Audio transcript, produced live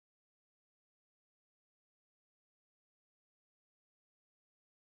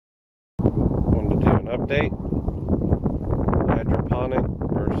update. Hydroponic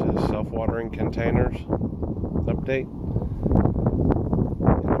versus self-watering containers update.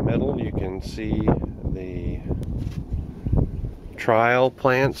 In the middle you can see the trial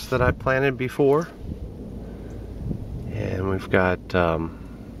plants that I planted before. And we've got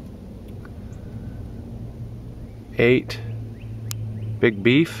 8 big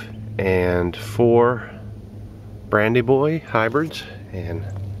beef and 4 Brandy Boy hybrids, and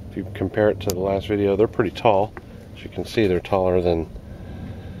if you compare it to the last video, they're pretty tall. As you can see, they're taller than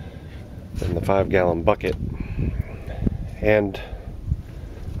the 5-gallon bucket. And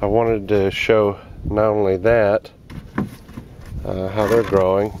I wanted to show not only that, how they're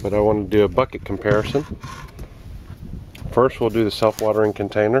growing, but I wanted to do a bucket comparison. First we'll do the self-watering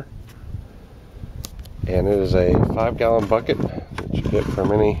container, and it is a 5-gallon bucket that you get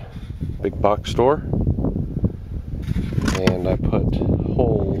from any big box store. And I put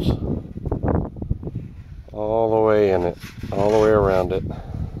holes all the way in it, all the way around it,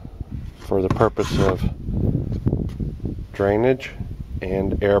 for the purpose of drainage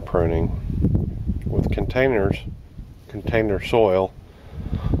and air pruning. With container soil,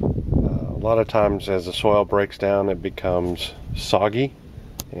 a lot of times as the soil breaks down it becomes soggy,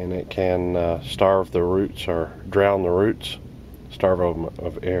 and it can starve the roots or drown the roots, starve them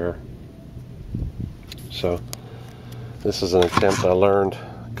of air. So this is an attempt I learned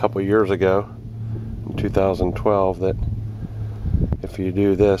a couple years ago in 2012 that if you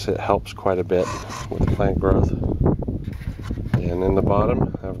do this, it helps quite a bit with plant growth. And in the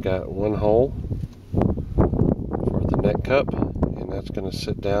bottom I've got 1 hole for the net cup, and that's going to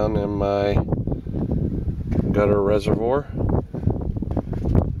sit down in my gutter reservoir.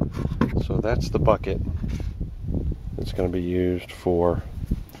 So that's the bucket that's going to be used for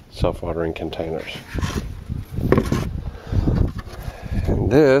self-watering containers. And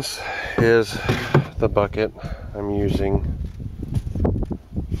this is the bucket I'm using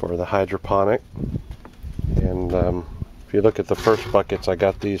for the hydroponic. And if you look at the first buckets, I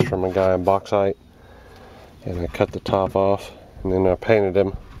got these from a guy in bauxite, and I cut the top off and then I painted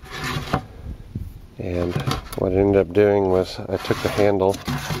them. And what I ended up doing was I took the handle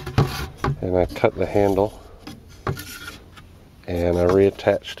and I cut the handle and I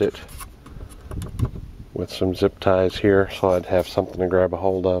reattached it with some zip ties here so I'd have something to grab a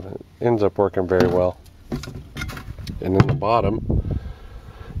hold of. It ends up working very well. And in the bottom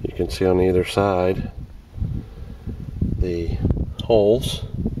you can see on either side the holes.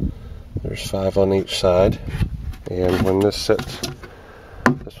 There's 5 on each side, and when this sits,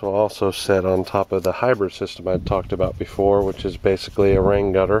 this will also sit on top of the hybrid system I talked about before, which is basically a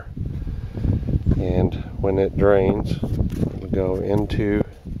rain gutter. And when it drains, it'll go into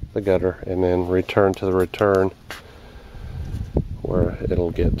the gutter and then return to the return, where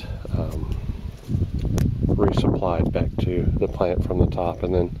it'll get resupplied back to the plant from the top,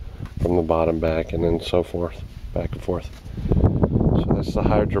 and then from the bottom back, and then so forth, back and forth. So that's the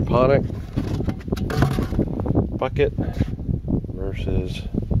hydroponic bucket versus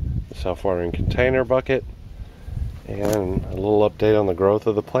the self-watering container bucket, and a little update on the growth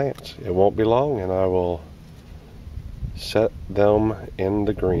of the plants. It won't be long and I will set them in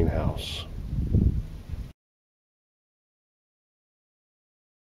the greenhouse.